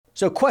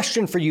So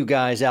question for you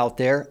guys out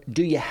there,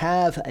 do you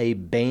have a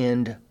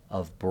band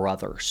of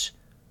brothers?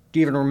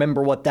 Do you even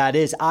remember what that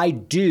is? I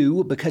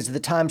do, because of the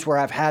times where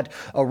I've had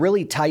a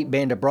really tight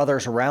band of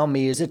brothers around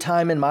me is a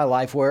time in my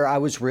life where I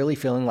was really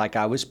feeling like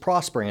I was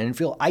prospering. I didn't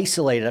feel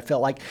isolated. I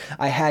felt like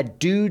I had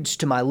dudes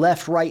to my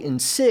left, right,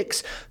 and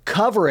six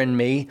covering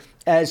me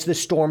as the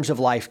storms of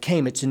life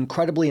came. It's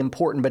incredibly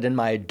important, but in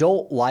my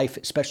adult life,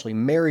 especially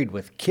married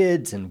with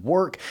kids and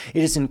work,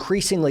 it is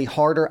increasingly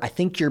harder. I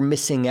think you're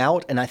missing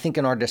out, and I think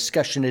in our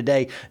discussion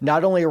today,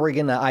 not only are we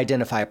going to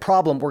identify a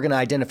problem, we're going to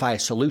identify a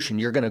solution.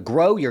 You're going to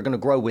grow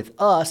with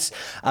us.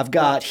 I've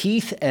got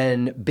Heath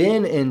and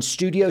Ben in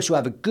studio, so I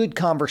have a good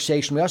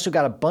conversation. We also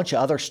got a bunch of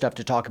other stuff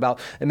to talk about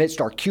amidst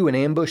our Q and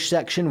Ambush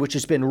section, which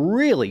has been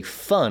really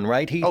fun,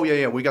 right, Heath? Oh,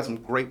 yeah. We got some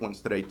great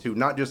ones today, too.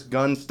 Not just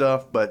gun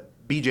stuff, but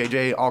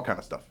BJJ, all kind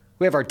of stuff.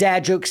 We have our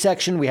dad joke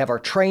section, we have our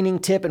training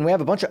tip, and we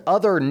have a bunch of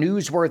other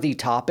newsworthy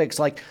topics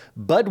like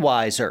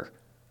Budweiser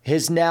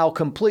is now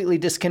completely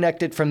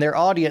disconnected from their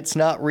audience,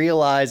 not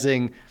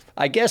realizing,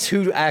 I guess,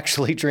 who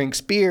actually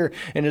drinks beer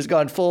and has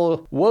gone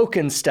full woke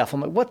and stuff.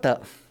 I'm like, what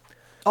the?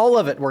 All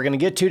of it we're going to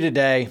get to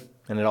today,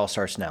 and it all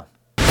starts now.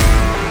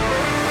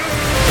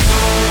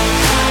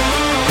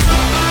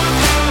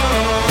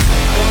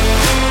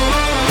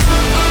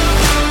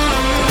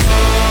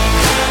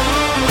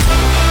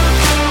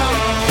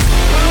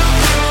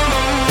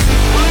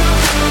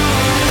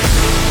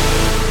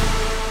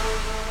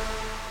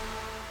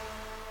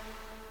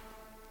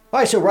 All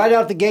right, so right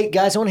out the gate,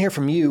 guys, I want to hear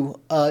from you.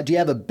 Do you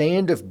have a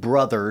band of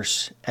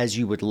brothers as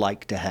you would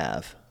like to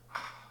have?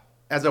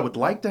 As I would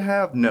like to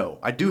have, no.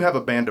 I do have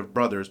a band of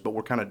brothers, but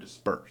we're kind of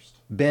dispersed.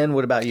 Ben,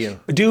 what about you?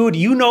 Dude,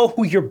 you know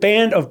who your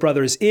band of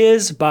brothers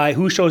is by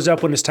who shows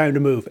up when it's time to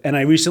move. And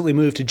I recently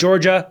moved to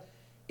Georgia,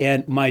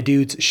 and my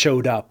dudes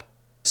showed up.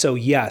 So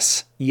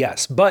yes.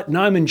 But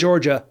now I'm in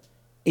Georgia,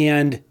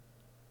 and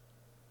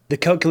the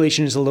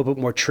calculation is a little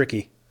bit more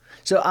tricky.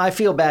 So I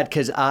feel bad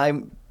because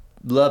I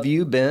love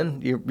you, Ben.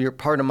 You're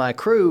part of my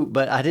crew,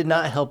 but I did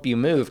not help you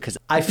move because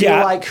I feel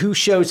like who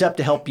shows up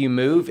to help you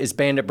move is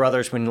Band of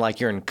Brothers when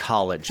like you're in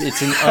college.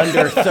 It's an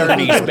under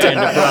 30s Band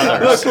of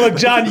Brothers. Look,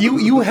 John,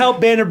 you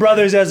helped Band of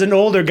Brothers as an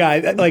older guy.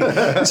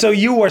 Like, so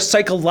you were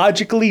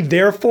psychologically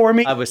there for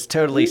me. I was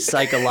totally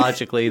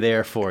psychologically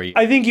there for you.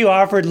 I think you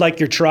offered like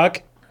your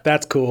truck.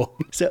 That's cool.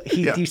 So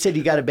you said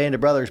you got a band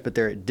of brothers, but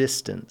they're at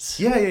distance.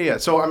 Yeah.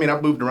 So, I mean,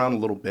 I've moved around a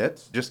little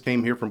bit. Just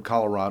came here from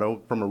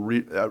Colorado,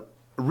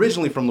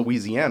 originally from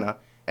Louisiana,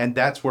 and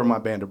that's where my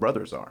band of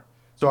brothers are.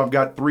 So I've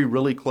got 3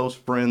 really close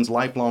friends,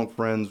 lifelong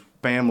friends,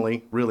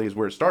 family really is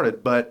where it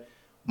started. But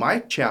my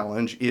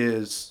challenge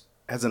is,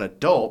 as an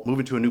adult,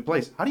 moving to a new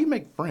place, how do you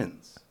make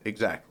friends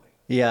exactly?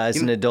 Yeah, as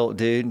an adult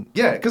dude.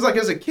 Yeah, because like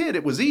as a kid,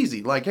 it was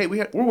easy. Like, hey,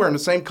 we're wearing the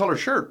same color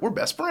shirt. We're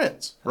best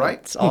friends, right?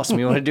 It's awesome.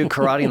 You want to do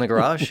karate in the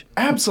garage?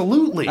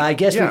 Absolutely. I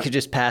guess we could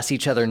just pass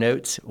each other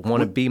notes. Want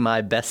to be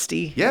my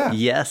bestie? Yeah.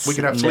 Yes. We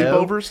could have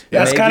sleepovers.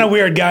 That's kind of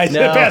weird, guys.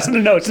 No. Passing the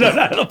notes.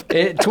 No.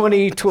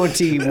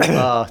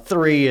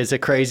 2023 is a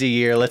crazy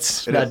year.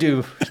 Let's not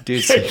do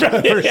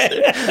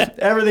sleepovers.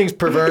 Everything's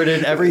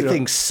perverted.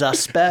 Everything's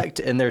suspect.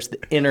 And there's the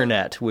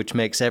internet, which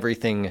makes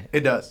everything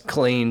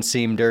clean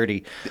seem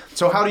dirty.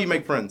 So how do you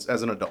make friends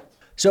as an adult?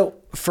 So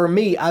for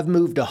me, I've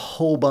moved a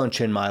whole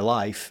bunch in my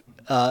life,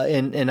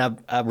 and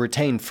I've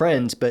retained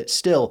friends, but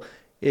still,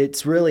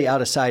 it's really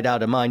out of sight,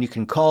 out of mind. You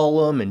can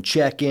call them and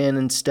check in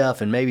and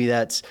stuff, and maybe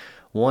that's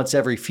once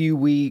every few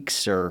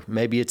weeks, or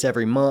maybe it's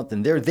every month,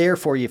 and they're there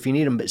for you if you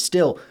need them, but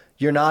still,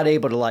 you're not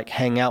able to like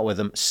hang out with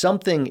them.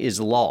 Something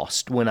is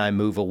lost when I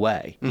move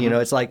away. Mm-hmm. You know,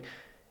 it's like,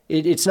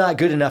 it's not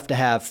good enough to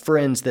have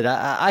friends that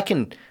I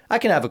can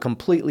have a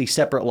completely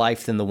separate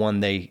life than the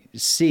one they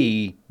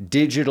see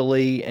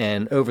digitally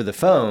and over the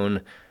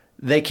phone.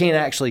 They can't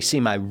actually see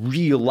my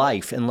real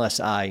life unless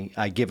I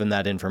give them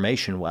that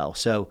information well.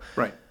 So,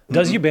 right.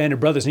 Does your band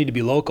of brothers need to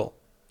be local?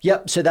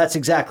 Yep. So that's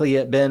exactly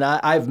it, Ben.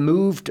 I've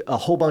moved a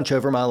whole bunch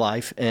over my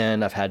life,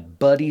 and I've had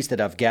buddies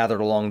that I've gathered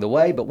along the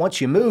way. But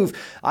once you move,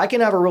 I can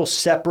have a real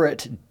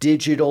separate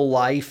digital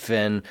life,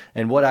 and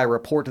what I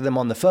report to them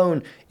on the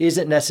phone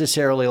isn't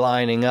necessarily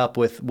lining up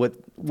with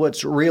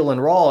what's real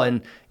and raw.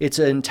 And it's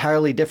an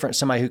entirely different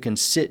somebody who can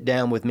sit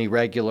down with me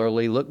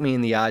regularly, look me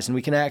in the eyes, and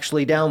we can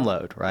actually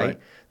download, right?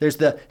 There's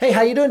the, hey,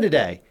 how you doing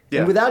today? Yeah.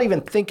 And without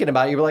even thinking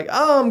about it, you're like,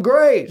 oh, I'm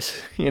great.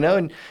 You know,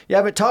 and you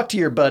haven't talked to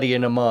your buddy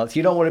in a month.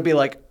 You don't want to be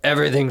like,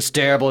 everything's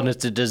terrible and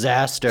it's a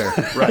disaster.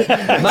 Right.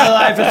 My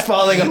life is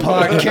falling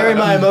apart. Carry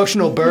my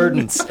emotional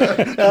burdens. So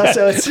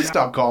it's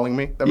stop calling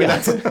me. I mean,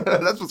 that's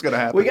what's going to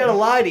happen. We got to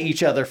lie to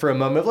each other for a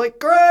moment of like,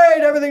 great,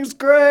 everything's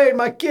great.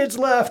 My kids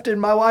left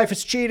and my wife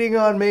is cheating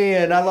on me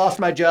and I lost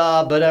my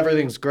job, but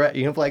everything's great.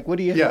 You know, like, what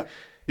do you... Yeah.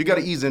 You got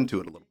to ease into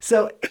it a little.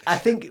 So I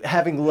think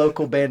having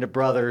local band of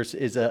brothers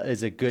is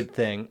a good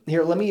thing.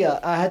 Here, let me,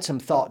 I had some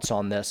thoughts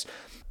on this.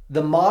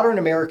 The modern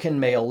American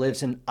male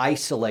lives an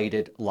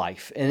isolated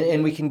life,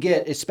 and we can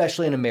get,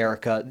 especially in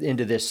America,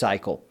 into this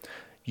cycle.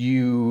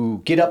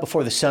 You get up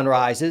before the sun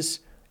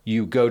rises,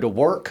 You go to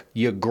work,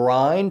 you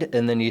grind,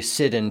 and then you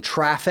sit in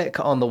traffic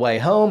on the way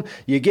home.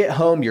 You get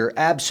home, you're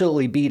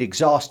absolutely beat,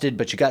 exhausted,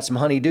 but you got some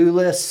honey-do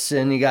lists,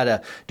 and you got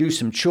to do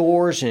some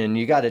chores, and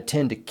you got to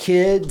tend to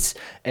kids,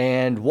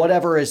 and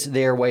whatever is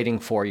there waiting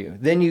for you.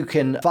 Then you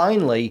can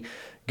finally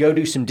go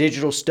do some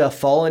digital stuff,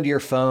 fall into your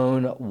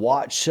phone,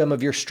 watch some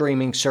of your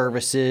streaming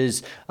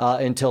services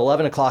until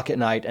 11 o'clock at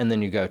night, and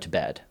then you go to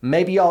bed.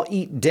 Maybe y'all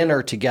eat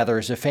dinner together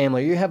as a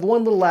family. You have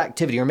one little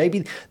activity, or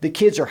maybe the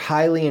kids are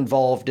highly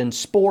involved in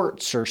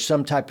sports or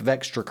some type of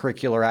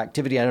extracurricular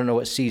activity. I don't know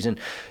what season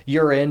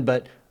you're in,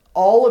 but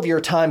all of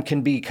your time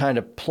can be kind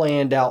of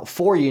planned out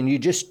for you, and you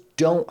just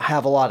don't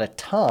have a lot of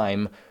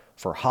time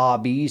for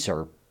hobbies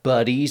or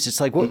buddies. It's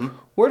like,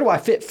 where do I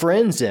fit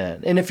friends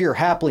in? And if you're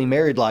happily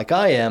married like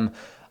I am,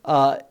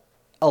 a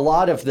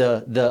lot of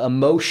the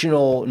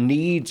emotional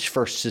needs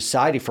for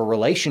society, for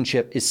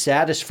relationship, is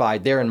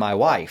satisfied there in my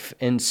wife.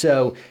 And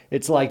so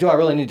it's like, do I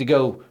really need to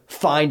go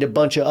find a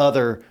bunch of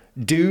other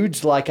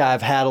dudes like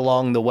I've had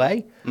along the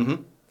way?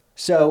 Mm-hmm.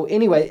 So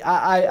anyway,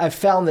 I've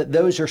found that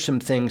those are some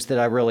things that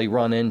I really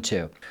run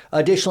into.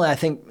 Additionally, I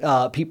think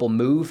people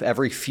move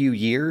every few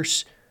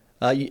years.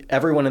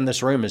 Everyone in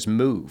this room has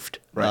moved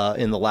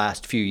in the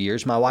last few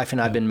years. My wife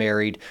and I have been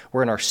married.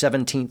 We're in our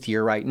 17th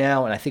year right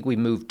now, and I think we've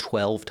moved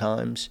 12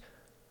 times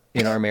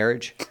in our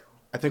marriage.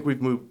 I think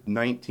we've moved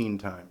 19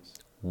 times.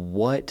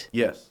 What?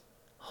 Yes.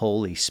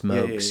 Holy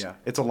smokes. Yeah.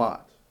 It's a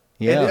lot.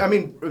 Yeah. And, I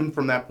mean, and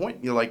from that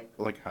point, you're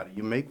like, how do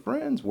you make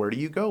friends? Where do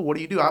you go? What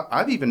do you do?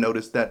 I've even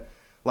noticed that,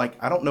 like,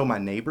 I don't know my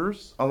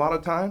neighbors a lot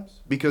of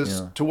times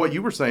because to what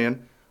you were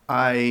saying,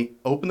 I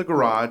open the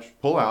garage,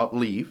 pull out,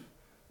 leave.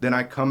 Then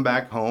I come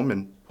back home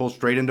and pull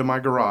straight into my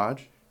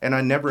garage, and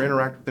I never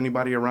interact with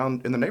anybody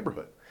around in the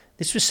neighborhood.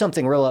 This was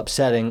something real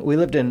upsetting. We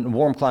lived in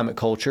warm climate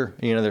culture.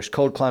 You know, there's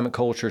cold climate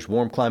cultures,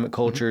 warm climate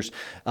cultures.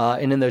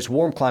 And in those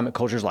warm climate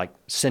cultures like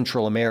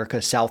Central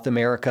America, South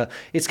America,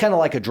 it's kind of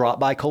like a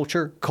drop-by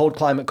culture. Cold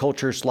climate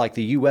cultures like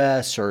the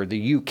U.S. or the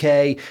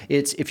U.K.,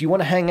 it's if you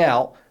want to hang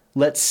out,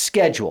 let's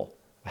schedule.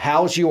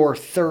 How's your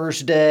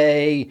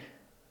Thursday,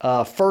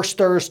 first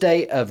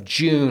Thursday of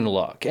June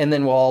look? And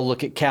then we'll all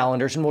look at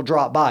calendars and we'll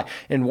drop by.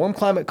 In warm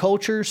climate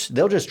cultures,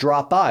 they'll just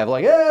drop by.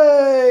 Like,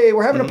 hey,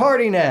 we're having a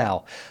party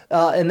now.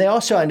 And they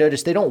also, I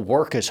noticed, they don't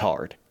work as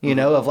hard. You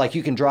know, of like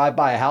you can drive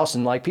by a house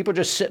and like people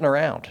just sitting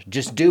around,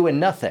 just doing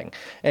nothing.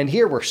 And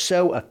here we're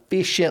so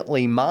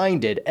efficiently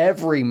minded.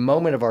 Every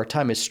moment of our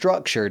time is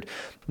structured.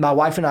 My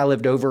wife and I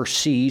lived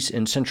overseas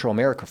in Central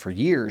America for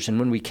years. And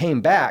when we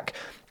came back,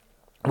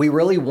 we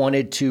really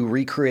wanted to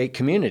recreate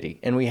community,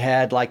 and we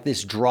had like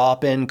this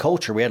drop-in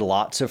culture. We had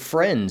lots of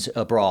friends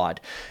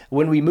abroad.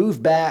 When we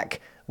moved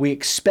back, we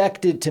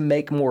expected to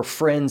make more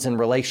friends and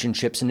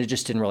relationships, and it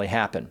just didn't really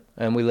happen.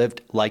 And we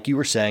lived, like you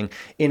were saying,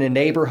 in a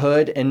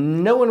neighborhood,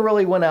 and no one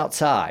really went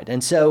outside.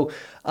 And so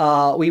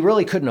we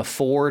really couldn't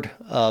afford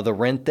the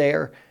rent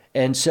there.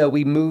 And so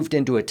we moved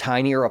into a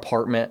tinier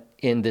apartment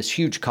in this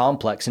huge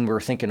complex, and we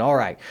were thinking, all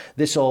right,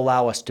 this will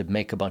allow us to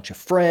make a bunch of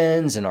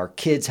friends, and our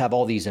kids have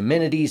all these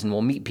amenities, and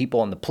we'll meet people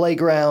on the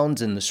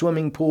playgrounds and the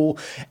swimming pool.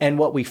 And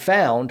what we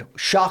found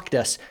shocked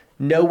us.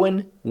 No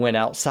one went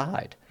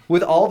outside.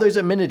 With all those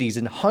amenities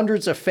and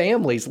hundreds of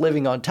families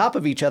living on top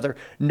of each other,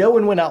 no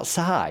one went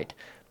outside.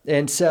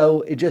 And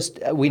so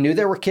we knew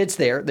there were kids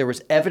there. There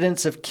was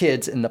evidence of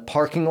kids in the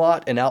parking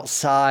lot and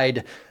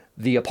outside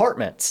the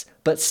apartments,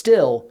 but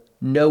still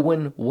no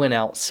one went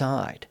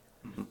outside.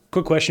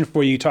 Quick question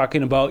for you,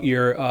 talking about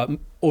your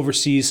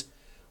overseas.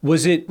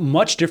 Was it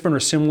much different or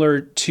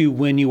similar to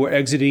when you were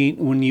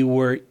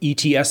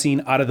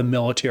ETSing out of the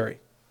military?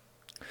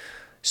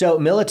 So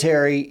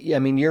military, I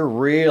mean, you're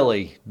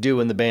really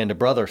doing the band of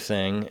brother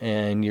thing,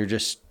 and you're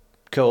just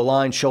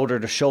co-aligned shoulder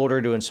to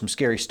shoulder doing some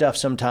scary stuff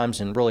sometimes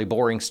and really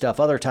boring stuff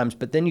other times.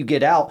 But then you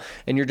get out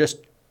and you're just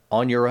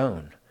on your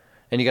own.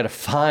 And you got to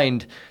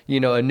find,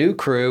 a new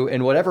crew,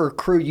 and whatever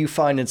crew you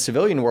find in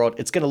civilian world,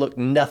 it's going to look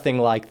nothing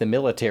like the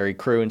military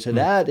crew. And so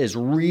that is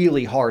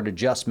really hard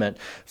adjustment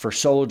for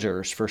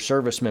soldiers, for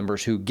service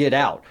members who get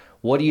out.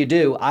 What do you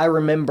do? I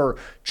remember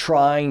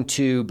trying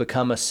to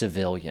become a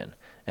civilian,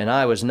 and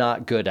I was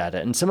not good at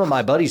it. And some of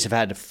my buddies have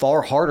had a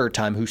far harder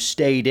time who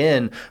stayed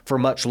in for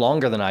much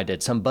longer than I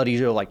did. Some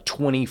buddies are like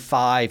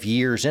 25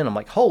 years in. I'm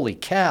like, holy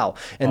cow.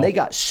 And they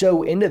got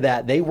so into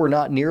that, they were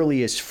not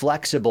nearly as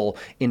flexible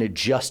in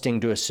adjusting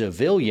to a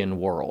civilian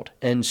world.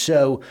 And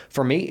so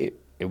for me,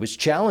 it was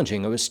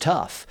challenging. It was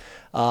tough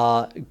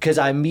because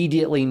I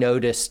immediately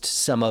noticed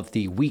some of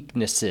the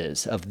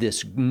weaknesses of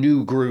this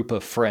new group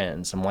of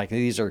friends. I'm like,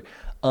 these are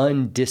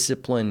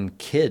undisciplined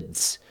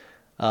kids.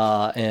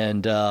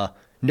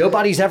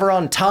 Nobody's ever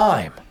on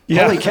time.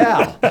 Yeah. Holy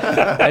cow.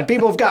 And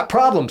people have got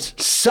problems.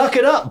 Suck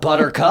it up,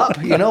 buttercup.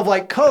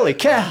 Like, holy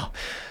cow.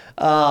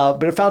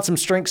 But I found some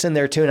strengths in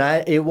there too.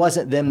 And it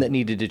wasn't them that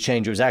needed to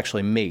change. It was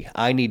actually me.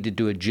 I needed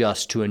to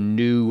adjust to a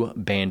new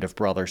band of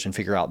brothers and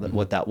figure out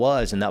what that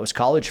was. And that was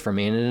college for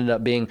me. And it ended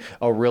up being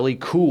a really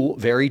cool,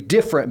 very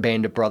different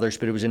band of brothers,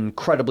 but it was an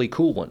incredibly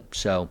cool one.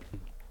 So,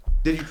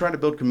 did you try to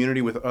build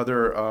community with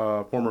other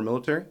former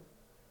military?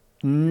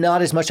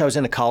 Not as much. I was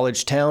in a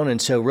college town,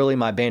 and so really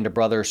my band of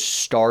brothers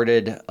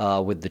started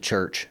with the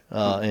church,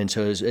 and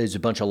so it was a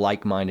bunch of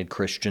like-minded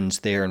Christians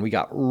there, and we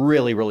got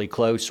really, really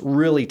close,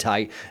 really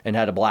tight, and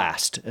had a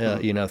blast,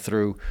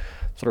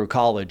 through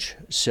college.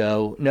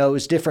 So no, it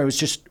was different. It was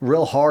just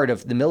real hard.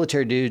 Of the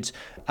military dudes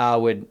I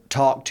would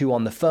talk to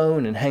on the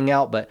phone and hang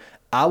out, but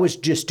I was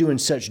just doing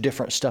such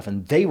different stuff,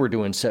 and they were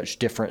doing such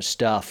different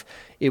stuff.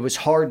 It was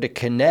hard to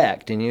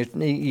connect, and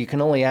you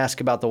can only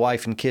ask about the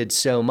wife and kids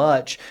so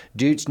much.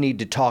 Dudes need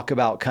to talk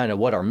about kind of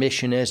what our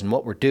mission is and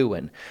what we're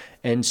doing.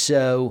 And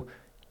so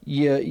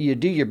you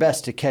do your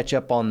best to catch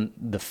up on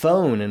the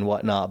phone and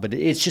whatnot, but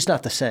it's just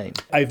not the same.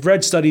 I've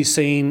read studies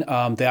saying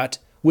that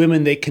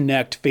women, they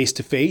connect face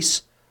to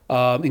face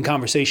in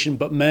conversation,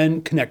 but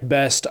men connect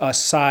best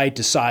side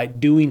to side,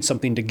 doing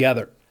something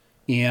together.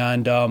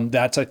 And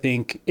that's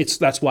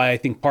why I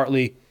think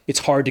partly it's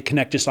hard to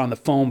connect just on the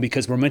phone,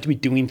 because we're meant to be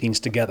doing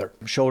things together.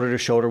 Shoulder to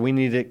shoulder, we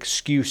need an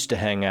excuse to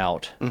hang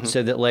out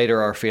so that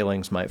later our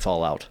feelings might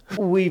fall out.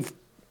 We've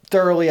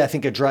thoroughly, I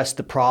think, addressed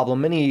the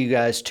problem. Many of you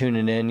guys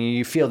tuning in,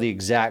 you feel the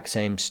exact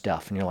same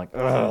stuff, and you're like,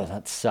 oh,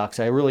 that sucks.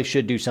 I really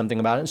should do something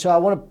about it. And so I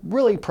want to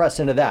really press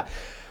into that.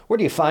 Where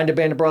do you find a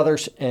band of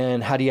brothers,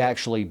 and how do you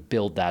actually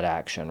build that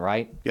action,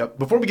 right? Yep.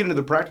 Before we get into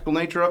the practical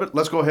nature of it,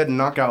 let's go ahead and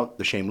knock out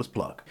the shameless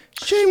plug.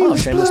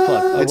 Shameless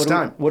plug. It's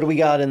time. What do we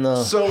got in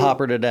the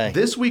hopper today?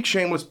 This week's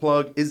shameless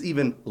plug is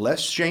even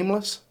less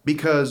shameless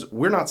because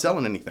we're not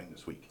selling anything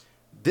this week.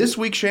 This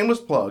week's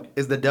shameless plug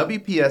is the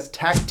WPS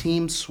TAC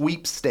Team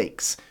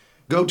Sweepstakes.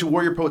 Go to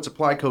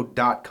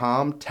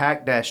warriorpoetsupplyco.com,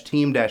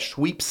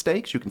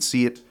 TAC-team-sweepstakes. You can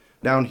see it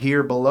down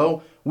here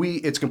below.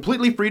 It's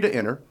completely free to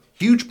enter.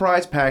 Huge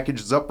prize package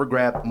is up for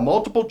grab.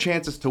 Multiple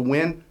chances to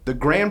win. The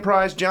grand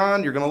prize,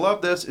 John, you're going to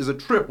love this, is a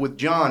trip with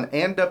John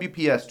and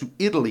WPS to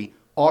Italy,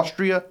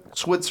 Austria,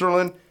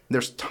 Switzerland.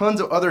 There's tons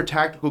of other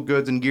tactical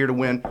goods and gear to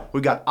win. We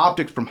got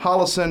optics from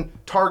Holosun,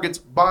 targets,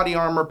 body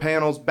armor,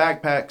 panels,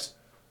 backpacks.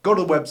 Go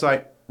to the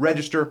website,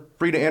 register,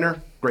 free to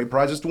enter. Great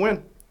prizes to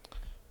win.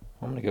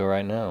 I'm going to go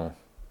right now.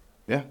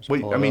 Yeah. Just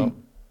Wait, pull I it mean, up.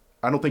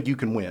 I don't think you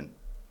can win.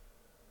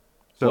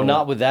 So, Well,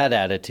 not with that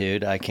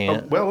attitude. I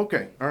can't. well,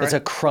 okay. All right. That's a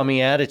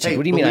crummy attitude. Hey,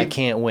 What do you mean I believe-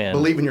 can't win?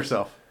 Believe in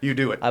yourself. You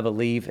do it. I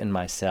believe in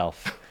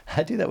myself.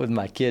 I do that with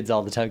my kids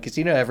all the time because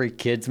every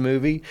kids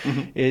movie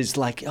is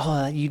like,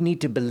 oh, you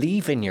need to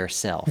believe in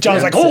yourself.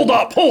 John's like, hold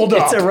up.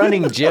 It's a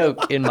running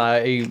joke in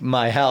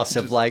my house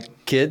of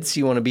like, kids,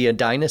 you want to be a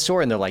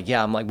dinosaur? And they're like,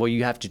 yeah. I'm like, well,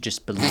 you have to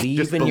just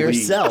believe in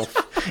yourself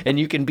and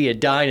you can be a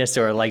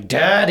dinosaur. Like,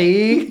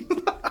 Daddy.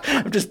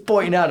 I'm just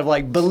pointing out of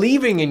like,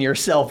 believing in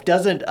yourself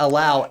doesn't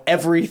allow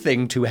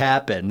everything to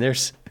happen.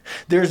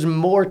 There's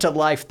more to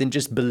life than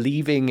just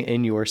believing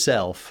in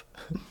yourself.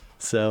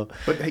 So,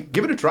 But hey,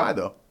 give it a try,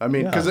 though. I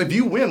mean, because if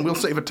you win, we'll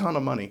save a ton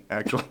of money,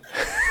 actually.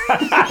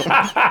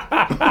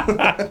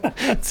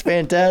 it's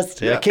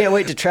fantastic. Yeah. I can't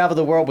wait to travel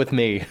the world with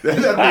me.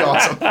 That'd be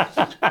awesome.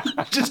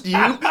 Just you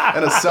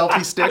and a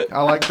selfie stick.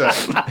 I like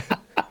that.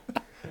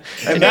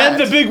 And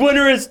the big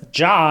winner is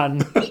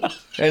John.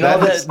 And all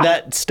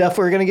that stuff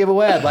we're going to give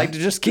away, I'd like to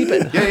just keep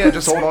it. Yeah,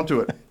 just hold on to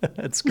it.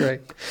 That's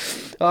great.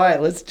 All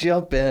right, let's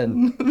jump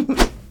in.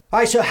 All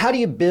right, so how do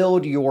you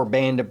build your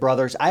band of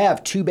brothers? I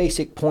have 2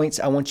 basic points.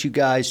 I want you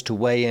guys to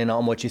weigh in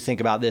on what you think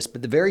about this.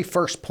 But the very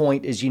first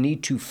point is you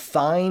need to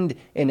find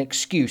an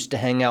excuse to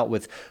hang out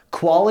with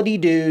quality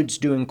dudes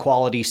doing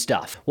quality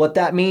stuff. What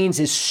that means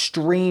is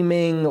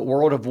streaming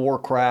World of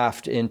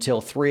Warcraft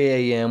until 3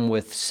 a.m.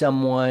 with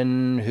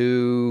someone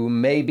who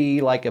may be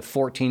like a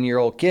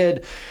 14-year-old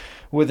kid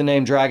with the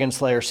name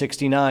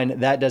Dragonslayer69.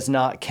 That does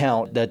not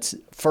count. That's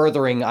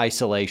furthering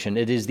isolation.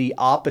 It is the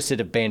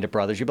opposite of Band of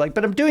Brothers. You're like,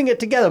 but I'm doing it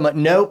together. I'm like,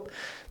 nope,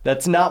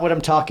 that's not what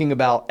I'm talking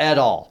about at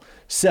all.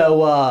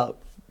 So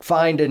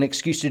find an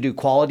excuse to do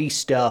quality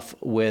stuff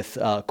with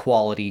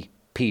quality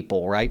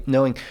people, right?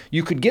 Knowing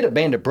you could get a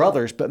Band of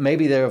Brothers, but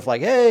maybe they're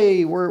like,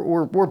 hey,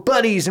 we're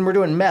buddies and we're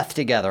doing meth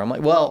together. I'm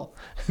like, well,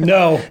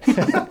 No,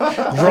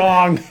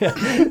 wrong.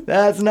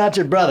 that's not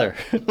your brother.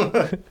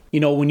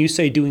 When you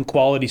say doing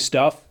quality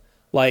stuff,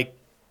 like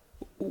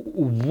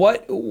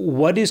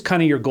what is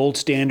kind of your gold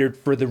standard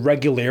for the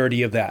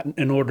regularity of that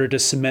in order to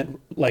cement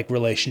like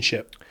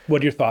relationship?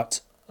 What are your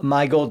thoughts?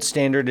 My gold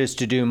standard is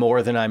to do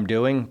more than I'm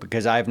doing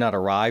because I have not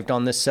arrived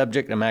on this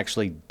subject. I'm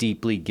actually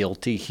deeply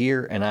guilty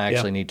here, and I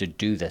actually need to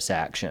do this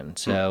action.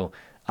 So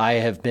I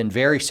have been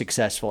very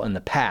successful in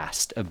the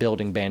past of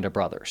building Band of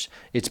Brothers.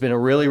 It's been a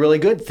really, really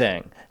good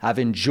thing. I've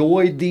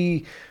enjoyed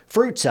the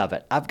fruits of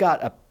it. I've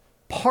got a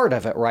part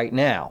of it right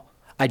now.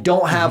 I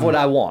don't have what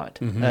I want.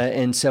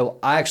 And so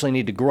I actually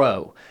need to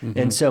grow.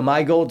 And so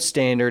my gold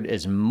standard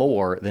is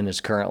more than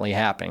is currently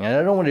happening. And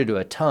I don't want to do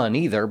a ton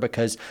either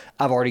because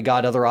I've already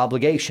got other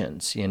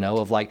obligations,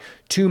 of like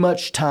too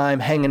much time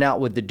hanging out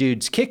with the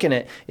dudes kicking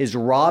it is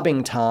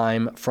robbing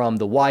time from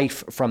the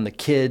wife, from the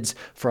kids,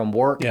 from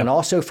work, and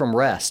also from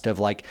rest of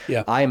like,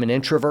 I am an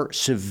introvert,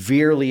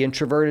 severely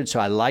introverted. So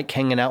I like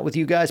hanging out with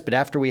you guys. But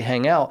after we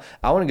hang out,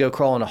 I want to go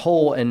crawl in a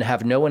hole and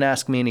have no one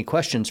ask me any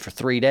questions for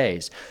 3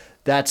 days.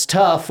 That's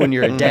tough when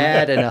you're a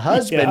dad and a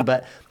husband,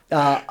 but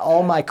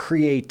all my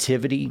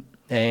creativity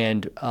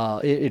and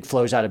it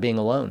flows out of being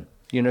alone.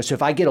 So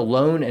if I get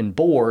alone and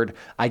bored,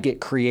 I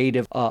get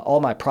creative. All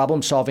my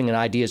problem solving and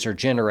ideas are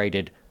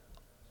generated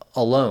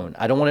alone.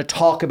 I don't want to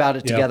talk about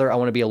it together. I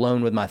want to be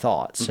alone with my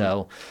thoughts.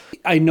 So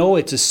I know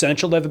it's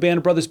essential to have a band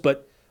of brothers,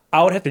 but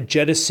I would have to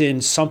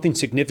jettison something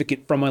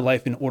significant from my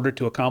life in order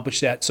to accomplish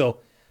that. So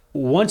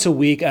once a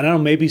week, and I don't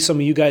know, maybe some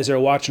of you guys that are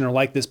watching are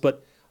like this,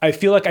 but I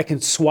feel like I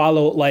can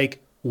swallow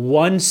like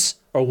once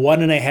or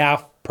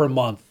 1.5 per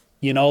month,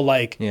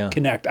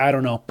 connect. I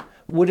don't know.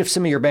 What if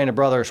some of your band of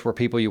brothers were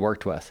people you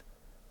worked with?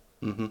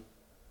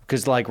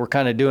 Because we're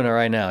kind of doing it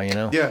right now,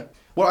 Yeah.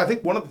 Well, I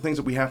think one of the things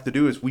that we have to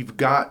do is we've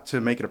got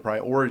to make it a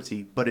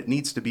priority, but it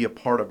needs to be a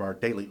part of our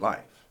daily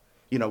life.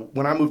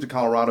 When I moved to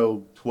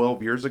Colorado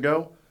 12 years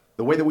ago,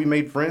 the way that we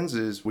made friends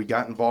is we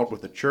got involved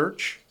with a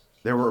church.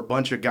 There were a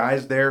bunch of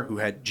guys there who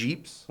had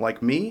Jeeps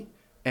like me,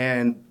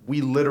 and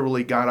we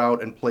literally got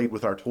out and played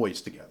with our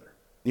toys together.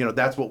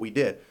 That's what we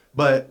did.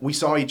 But we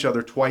saw each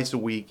other twice a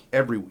week,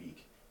 every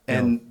week,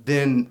 and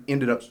then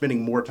ended up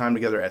spending more time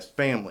together as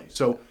family.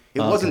 So it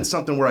wasn't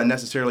something where I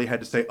necessarily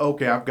had to say,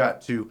 okay, I've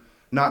got to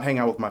not hang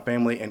out with my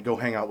family and go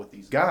hang out with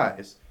these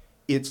guys.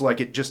 It's like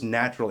it just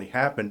naturally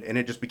happened, and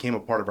it just became a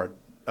part of our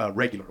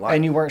regular life.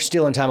 And you weren't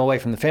stealing time away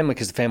from the family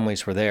because the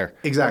families were there.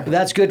 Exactly.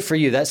 That's good for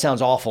you. That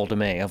sounds awful to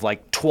me. Of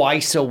like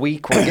twice a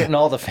week we're getting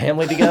all the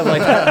family together.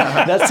 Like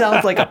that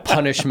sounds like a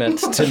punishment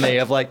to me.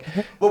 Of like,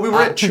 well, we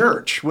were at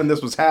church when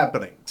this was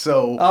happening,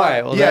 so all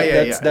right. Well,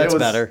 that's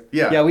better.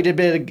 Yeah, we did a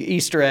bit of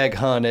Easter egg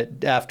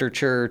hunt after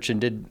church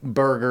and did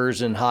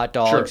burgers and hot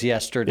dogs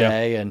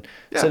yesterday, and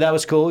so that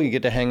was cool. You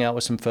get to hang out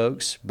with some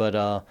folks, but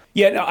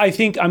I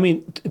think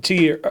to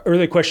your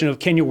earlier question of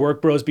can your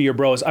work bros be your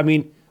bros?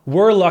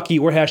 We're lucky,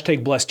 we're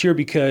 #blessed here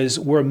because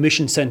we're a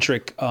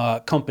mission-centric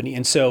company.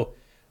 And so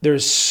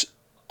there's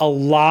a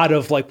lot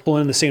of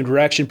pulling in the same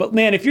direction. But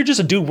man, if you're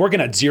just a dude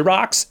working at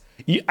Xerox,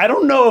 I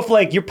don't know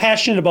if you're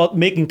passionate about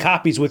making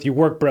copies with your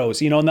work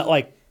bros, and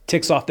that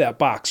ticks off that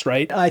box,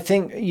 right? I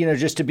think,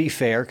 just to be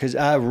fair, because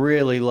I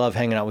really love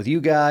hanging out with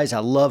you guys. I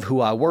love who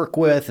I work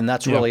with, and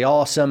that's really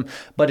awesome.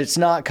 But it's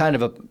not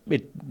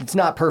it's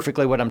not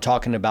perfectly what I'm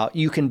talking about.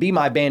 You can be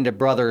my band of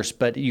brothers,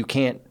 but you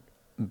can't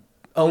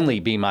only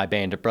be my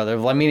band of brothers.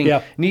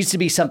 It needs to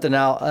be something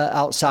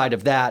outside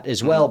of that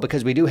as well,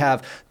 because we do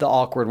have the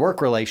awkward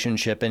work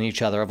relationship in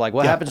each other of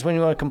what happens when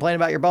you want to complain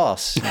about your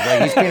boss?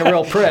 He's being a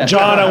real prick.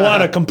 John, I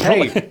want to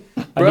complain. Hey,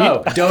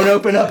 bro, don't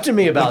open up to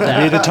me about that.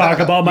 I need to talk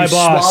about my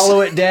boss.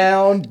 Swallow it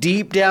down,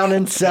 deep down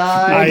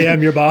inside. I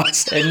am your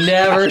boss. And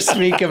never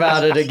speak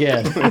about it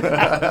again.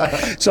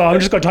 So I'm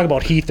just going to talk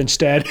about Heath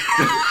instead.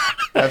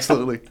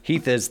 Absolutely.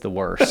 Heath is the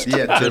worst.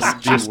 Yeah,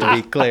 just to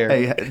be clear.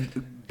 Hey,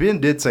 Ben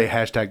did say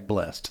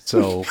 #blessed,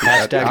 so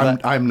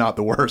I'm not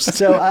the worst.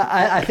 So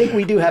I think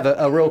we do have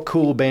a real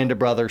cool band of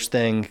brothers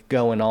thing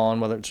going on,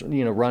 whether it's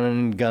running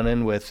and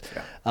gunning with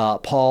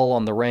Paul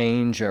on the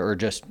range, or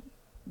just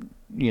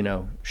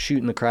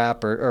shooting the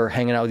crap, or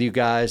hanging out with you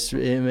guys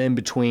in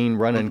between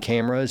running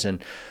cameras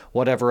and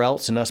whatever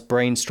else, and us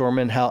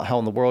brainstorming how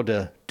in the world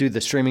to do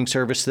the streaming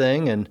service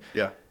thing. And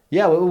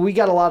we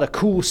got a lot of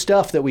cool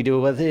stuff that we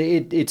do with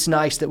it. It's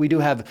nice that we do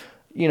have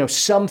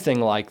something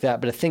like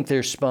that, but I think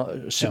there's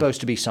supposed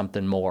to be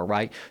something more,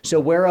 right? So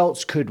where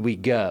else could we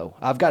go?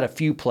 I've got a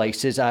few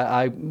places.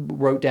 I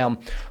wrote down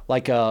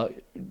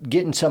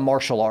getting some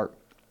martial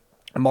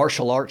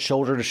arts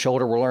shoulder to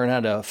shoulder. We'll learn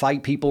how to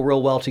fight people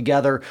real well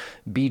together,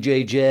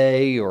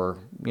 BJJ or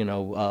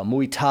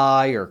Muay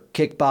Thai or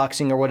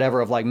kickboxing or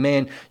whatever.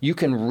 Man, you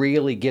can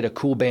really get a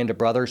cool band of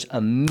brothers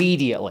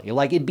immediately.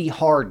 It'd be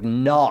hard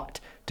not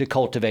to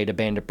cultivate a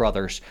band of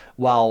brothers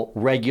while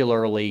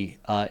regularly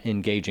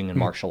engaging in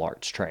martial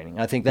arts training.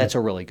 I think that's a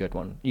really good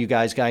one. You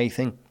guys got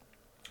anything?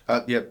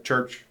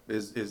 Church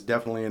is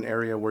definitely an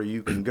area where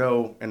you can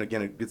go, and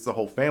again, it gets the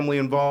whole family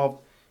involved,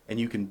 and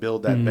you can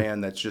build that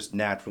band that's just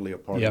naturally a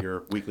part of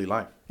your weekly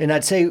life. And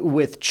I'd say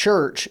with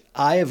church,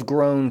 I have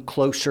grown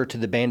closer to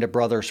the band of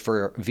brothers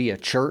via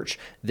church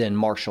than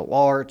martial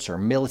arts or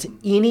military.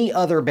 Any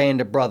other band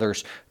of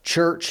brothers,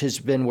 church has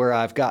been where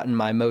I've gotten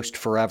my most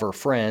forever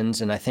friends.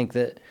 And I think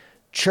that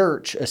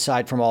church,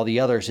 aside from all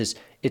the others,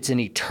 it's an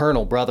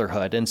eternal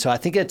brotherhood. And so I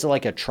think it's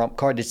like a trump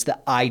card. It's the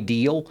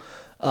ideal.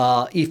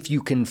 If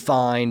you can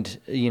find,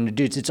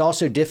 dudes. It's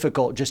also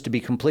difficult, just to be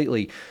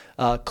completely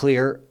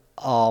clear,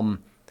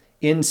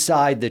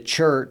 inside the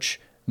church,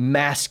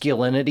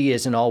 masculinity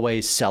isn't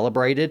always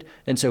celebrated.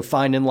 And so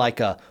finding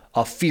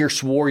a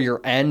fierce warrior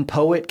and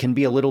poet can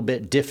be a little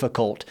bit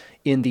difficult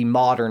in the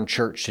modern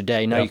church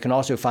today. Now, you can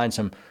also find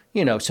some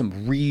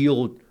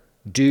real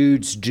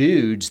dudes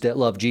that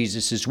love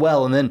Jesus as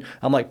well. And then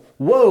I'm like,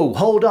 whoa,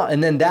 hold on.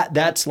 And then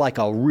that's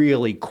a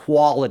really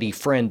quality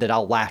friend that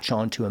I'll latch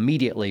on to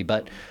immediately.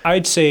 But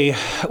I'd say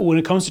when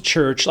it comes to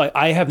church,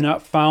 I have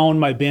not found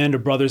my band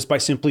of brothers by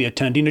simply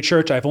attending a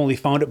church. I've only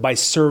found it by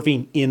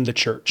serving in the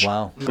church.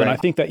 Wow. And I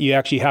think that you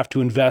actually have to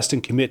invest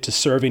and commit to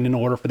serving in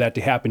order for that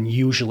to happen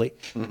usually.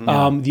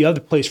 The other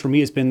place for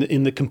me has been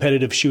in the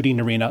competitive shooting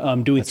arena.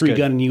 I'm doing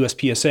 3-gun and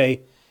USPSA.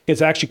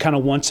 It's actually kind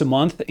of once a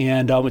month,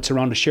 and it's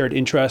around a shared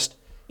interest.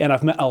 And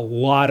I've met a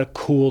lot of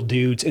cool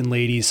dudes and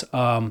ladies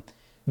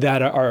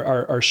that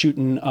are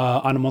shooting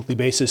on a monthly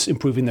basis,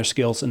 improving their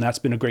skills, and that's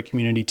been a great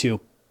community too.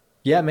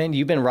 Yeah, man,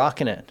 you've been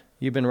rocking it.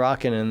 You've been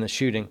rocking in the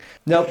shooting.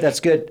 Nope, that's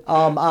good.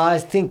 I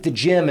think the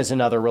gym is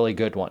another really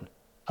good one.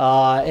 You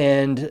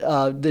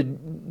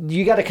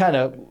got to kind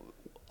of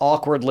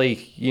awkwardly,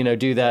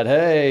 do that.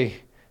 Hey,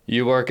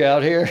 you work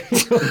out here?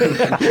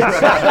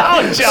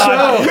 Oh,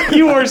 John,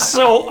 you are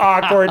so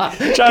awkward.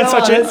 John,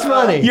 that's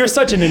funny. You're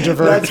such an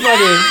introvert. That's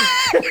funny.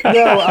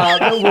 No,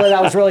 what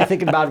I was really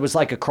thinking about was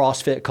like a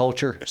CrossFit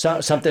culture,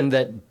 something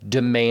that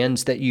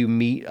demands that you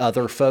meet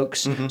other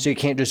folks. So you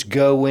can't just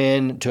go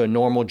in to a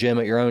normal gym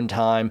at your own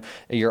time.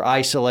 You're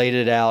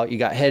isolated out. You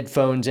got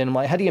headphones in. I'm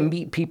like, how do you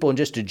meet people in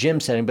just a gym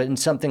setting? But in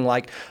something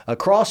like a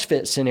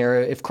CrossFit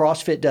scenario, if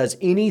CrossFit does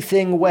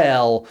anything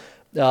well,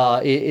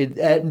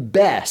 at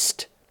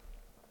best,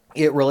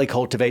 it really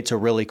cultivates a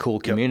really cool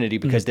community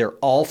because they're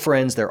all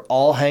friends, they're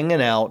all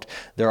hanging out,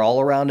 they're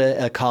all around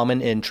a common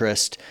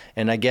interest.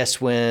 And I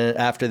guess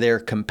after they're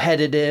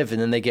competitive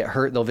and then they get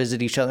hurt, they'll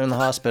visit each other in the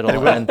hospital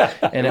and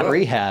at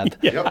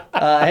rehab.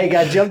 Hey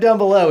guys, jump down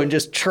below and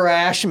just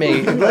trash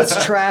me.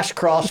 Let's trash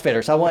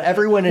CrossFitters. I want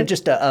everyone in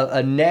just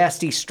a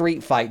nasty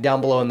street fight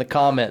down below in the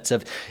comments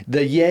of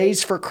the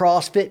yays for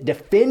CrossFit.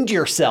 Defend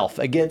yourself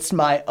against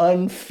my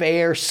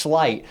unfair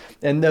slight.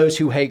 And those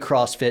who hate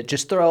CrossFit,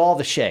 just throw all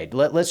the shade.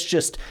 Let's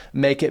just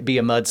make it be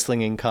a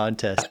mudslinging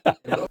contest.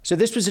 So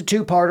this was a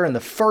two-parter. In the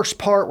first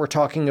part, we're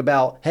talking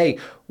about, hey,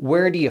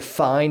 where do you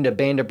find a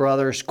band of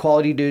brothers,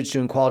 quality dudes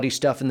doing quality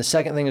stuff? And the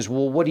second thing is,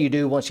 well, what do you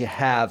do once you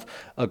have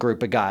a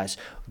group of guys?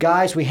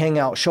 Guys, we hang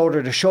out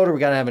shoulder to shoulder. We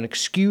got to have an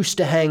excuse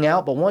to hang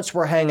out. But once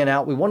we're hanging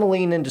out, we want to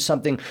lean into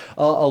something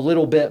a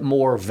little bit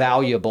more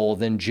valuable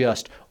than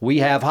just we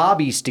have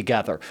hobbies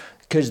together.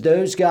 Because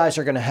those guys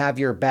are going to have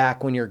your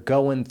back when you're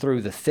going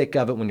through the thick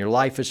of it, when your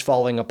life is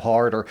falling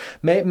apart, or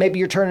maybe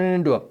you're turning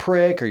into a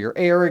prick, or you're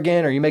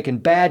arrogant, or you're making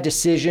bad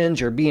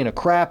decisions, or being a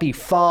crappy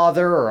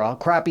father, or a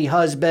crappy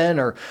husband,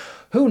 or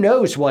who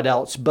knows what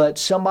else. But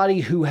somebody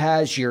who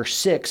has your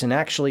six and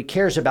actually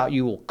cares about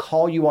you will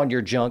call you on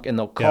your junk, and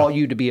they'll call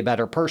you to be a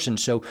better person.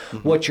 So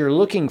what you're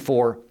looking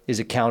for is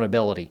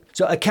accountability.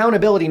 So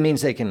accountability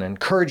means they can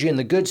encourage you in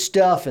the good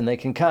stuff, and they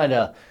can kind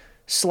of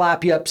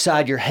slap you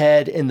upside your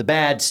head in the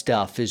bad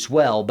stuff as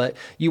well. But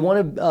you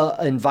want to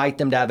invite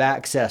them to have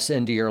access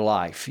into your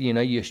life.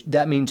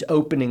 That means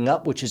opening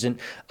up, which isn't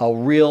a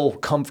real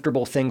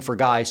comfortable thing for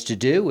guys to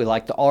do. We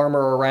like to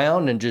armor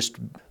around and just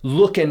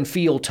look and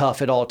feel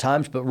tough at all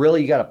times. But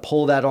really, you got to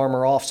pull that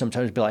armor off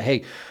sometimes and be like,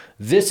 hey,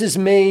 this is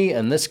me,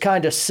 and this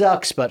kind of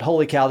sucks, but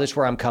holy cow, this is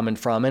where I'm coming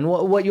from. And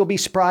what you'll be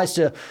surprised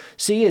to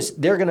see is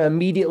they're going to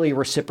immediately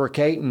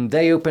reciprocate, and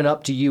they open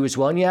up to you as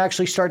well. And you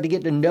actually start to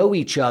get to know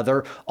each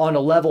other on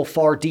a level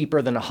far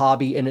deeper than a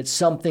hobby, and it's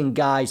something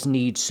guys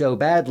need so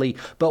badly,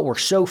 but we're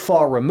so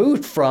far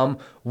removed from,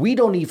 we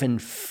don't even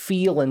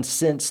feel and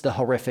sense the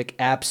horrific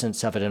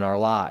absence of it in our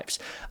lives.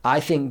 I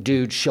think,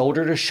 dude,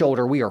 shoulder to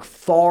shoulder, we are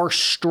far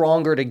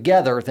stronger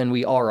together than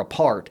we are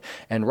apart.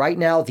 And right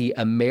now, the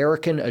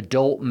American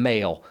adult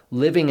male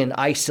living in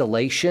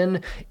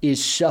isolation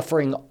is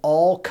suffering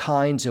all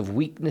kinds of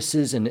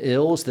weaknesses and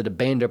ills that a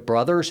band of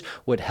brothers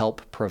would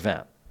help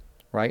prevent.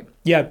 Right?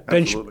 Yeah,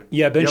 Ben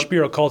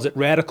Shapiro calls it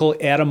radical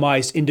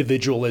atomized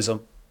individualism.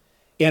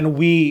 And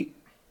we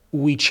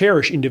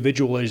cherish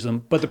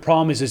individualism, but the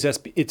problem is that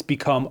it's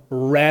become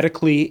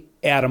radically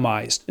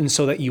atomized, and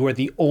so that you are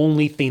the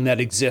only thing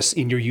that exists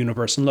in your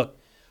universe. And look,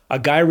 a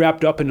guy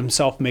wrapped up in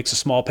himself makes a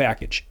small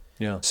package.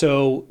 Yeah.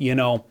 So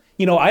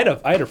I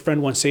had a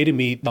friend once say to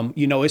me,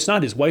 it's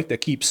not his wife that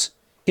keeps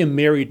him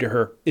married to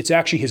her; it's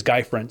actually his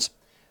guy friends,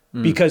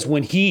 because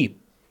when he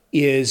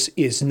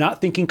is not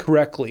thinking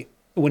correctly,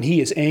 when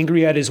he is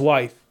angry at his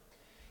wife,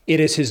 it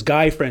is his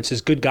guy friends,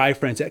 his good guy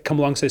friends that come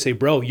along and say,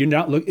 bro,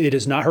 it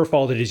is not her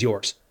fault, it is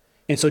yours.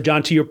 And so,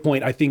 John, to your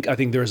point, I think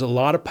there's a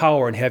lot of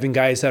power in having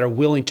guys that are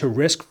willing to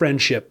risk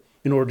friendship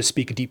in order to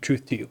speak a deep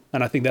truth to you.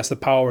 And I think that's the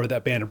power of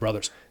that band of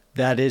brothers.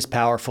 That is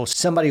powerful.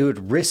 Somebody who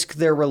would risk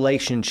their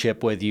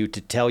relationship with you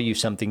to tell you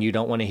something you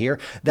don't want to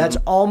hear. That's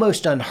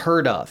almost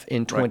unheard of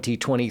in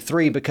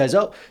 2023 because,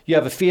 you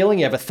have a feeling,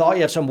 you have a thought,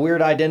 you have some weird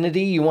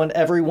identity. You want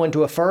everyone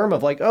to affirm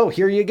of like,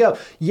 here you go.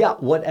 Yeah,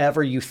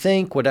 whatever you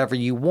think, whatever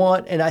you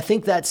want. And I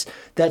think that's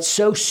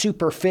so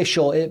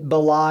superficial. It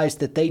belies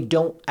that they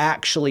don't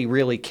actually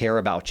really care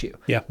about you.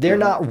 Yeah. They're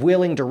not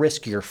willing to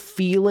risk your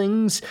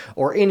feelings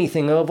or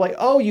anything of like,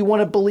 you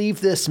want to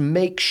believe this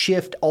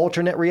makeshift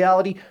alternate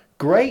reality?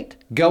 Great.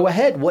 Go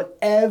ahead.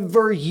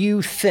 Whatever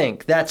you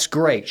think, that's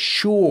great.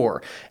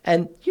 Sure.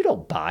 And you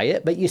don't buy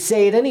it, but you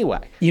say it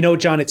anyway.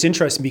 John, it's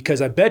interesting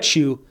because I bet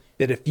you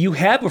that if you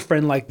have a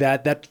friend like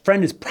that, that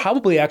friend is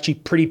probably actually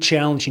pretty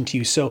challenging to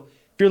you. So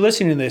if you're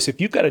listening to this, if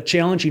you've got a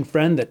challenging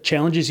friend that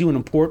challenges you in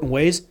important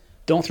ways,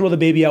 don't throw the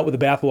baby out with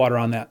the bathwater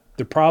on that.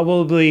 They're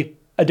probably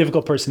a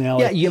difficult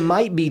personality. Yeah, you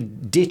might be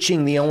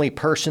ditching the only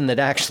person that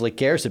actually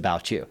cares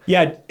about you.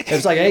 Yeah.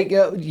 It's like,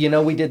 hey,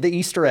 we did the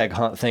Easter egg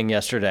hunt thing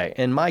yesterday,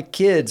 and my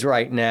kids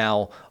right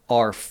now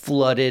are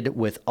flooded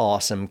with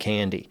awesome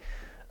candy.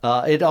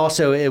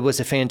 It was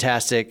a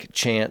fantastic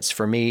chance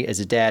for me as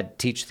a dad to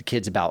teach the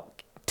kids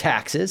about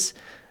taxes,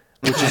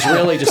 which is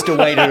really just a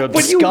way to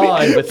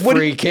abscond with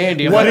free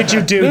candy. What did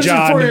you do, this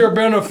John? This is for your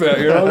benefit,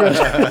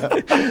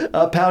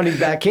 pounding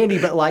back candy.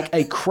 But like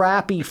a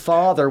crappy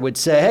father would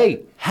say,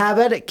 hey, have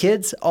at it,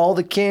 kids. All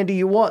the candy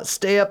you want.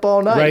 Stay up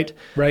all night.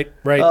 Right.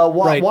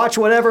 Watch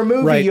whatever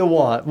movie you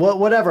want.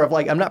 Whatever.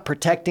 I'm not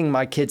protecting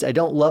my kids. I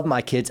don't love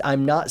my kids.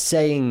 I'm not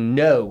saying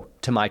no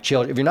to my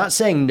children. If you're not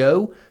saying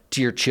no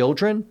to your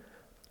children,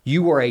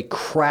 you are a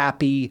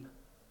crappy,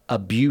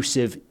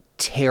 abusive,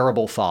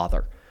 terrible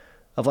father.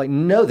 Of like,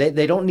 no,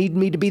 they don't need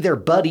me to be their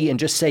buddy and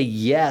just say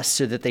yes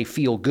so that they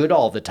feel good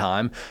all the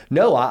time.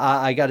 No,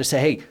 I got to say,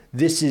 hey,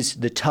 this is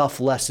the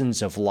tough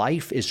lessons of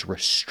life, is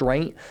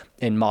restraint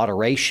and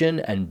moderation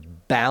and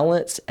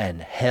balance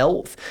and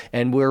health.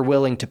 And we're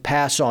willing to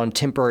pass on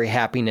temporary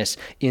happiness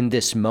in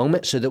this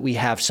moment so that we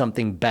have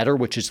something better,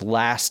 which is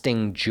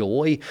lasting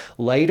joy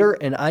later.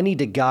 And I need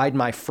to guide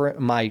my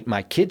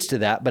kids to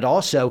that. But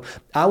also,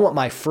 I want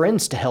my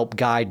friends to help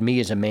guide me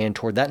as a man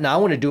toward that. And I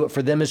want to do it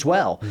for them as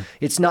well.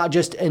 It's not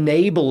just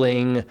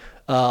enabling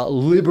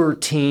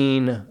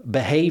libertine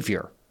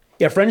behavior.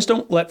 Yeah, friends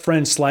don't let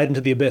friends slide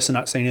into the abyss and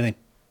not say anything.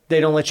 They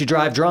don't let you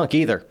drive drunk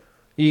either.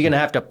 You're going to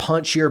have to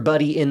punch your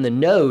buddy in the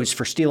nose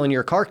for stealing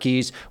your car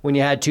keys when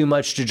you had too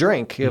much to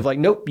drink. You're like,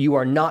 nope, you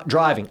are not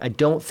driving. I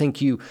don't think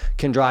you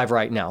can drive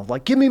right now.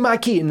 Like, give me my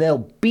key. And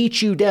they'll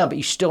beat you down, but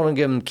you still don't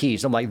give them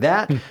keys. I'm like,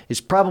 that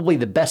is probably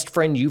the best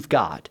friend you've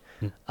got.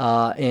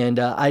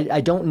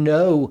 I don't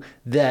know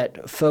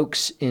that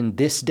folks in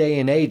this day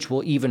and age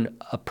will even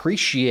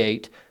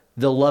appreciate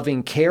the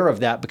loving care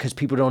of that, because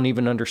people don't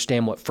even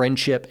understand what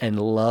friendship and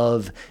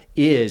love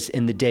is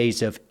in the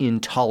days of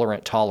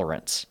intolerant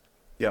tolerance.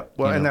 Yeah,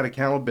 well, and that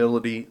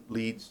accountability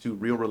leads to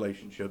real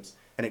relationships,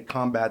 and it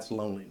combats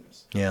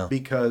loneliness. Yeah.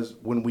 Because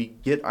when we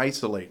get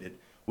isolated,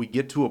 we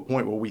get to a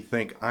point where we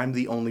think, I'm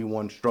the only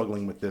one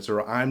struggling with this,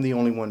 or I'm the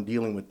only one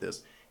dealing with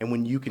this. And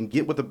when you can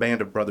get with a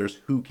band of brothers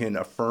who can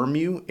affirm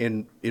you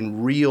in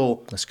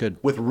real, that's good,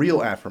 with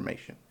real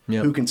affirmation,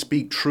 who can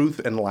speak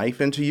truth and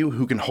life into you,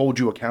 who can hold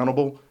you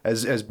accountable,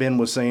 as Ben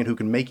was saying, who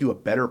can make you a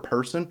better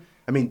person.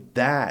 I mean,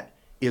 that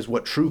is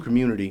what true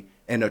community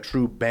and a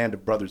true band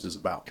of brothers is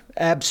about.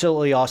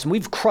 Absolutely awesome.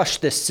 We've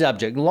crushed this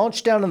subject.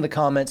 Launch down in the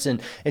comments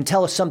and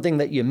tell us something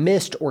that you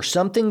missed or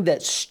something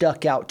that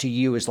stuck out to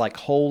you as like,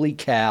 holy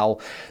cow,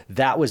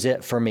 that was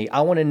it for me.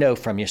 I want to know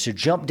from you. So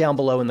jump down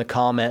below in the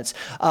comments.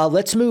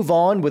 Let's move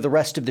on with the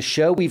rest of the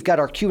show. We've got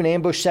our Q&A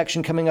ambush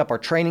section coming up, our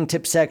training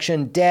tip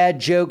section,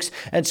 dad jokes,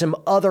 and some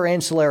other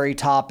ancillary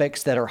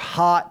topics that are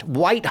hot,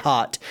 white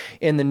hot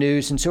in the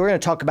news. And so we're going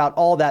to talk about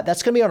all that.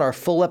 That's going to be on our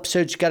full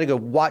episodes. You got to go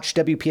watch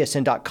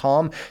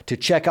WPSN.com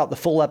to check out the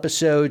full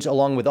episodes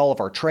along with all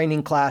of our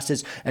training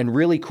classes and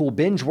really cool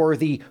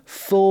binge-worthy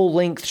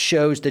full-length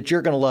shows that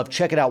you're going to love.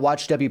 Check it out,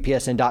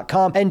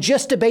 watchwpsn.com. And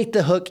just debate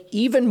the hook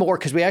even more,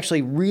 because we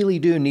actually really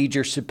do need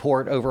your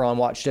support over on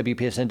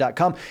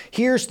watchwpsn.com.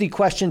 Here's the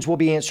questions we'll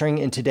be answering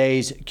in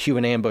today's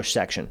Q&A ambush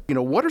section.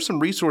 What are some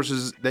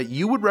resources that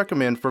you would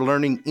recommend for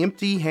learning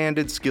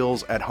empty-handed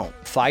skills at home?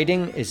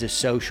 Fighting is a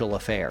social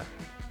affair.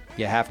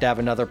 You have to have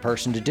another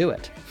person to do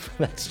it.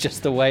 That's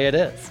just the way it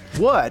is.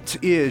 What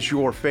is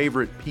your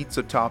favorite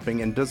pizza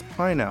topping, and does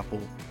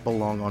pineapple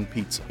belong on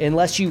pizza?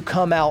 Unless you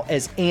come out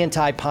as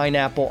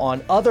anti-pineapple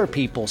on other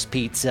people's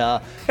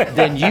pizza,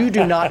 then you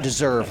do not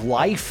deserve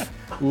life,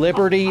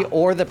 liberty,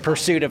 or the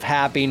pursuit of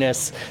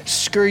happiness.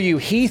 Screw you,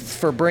 Heath,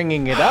 for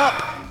bringing it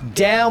up.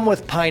 Down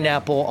with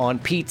pineapple on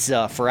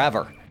pizza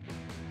forever.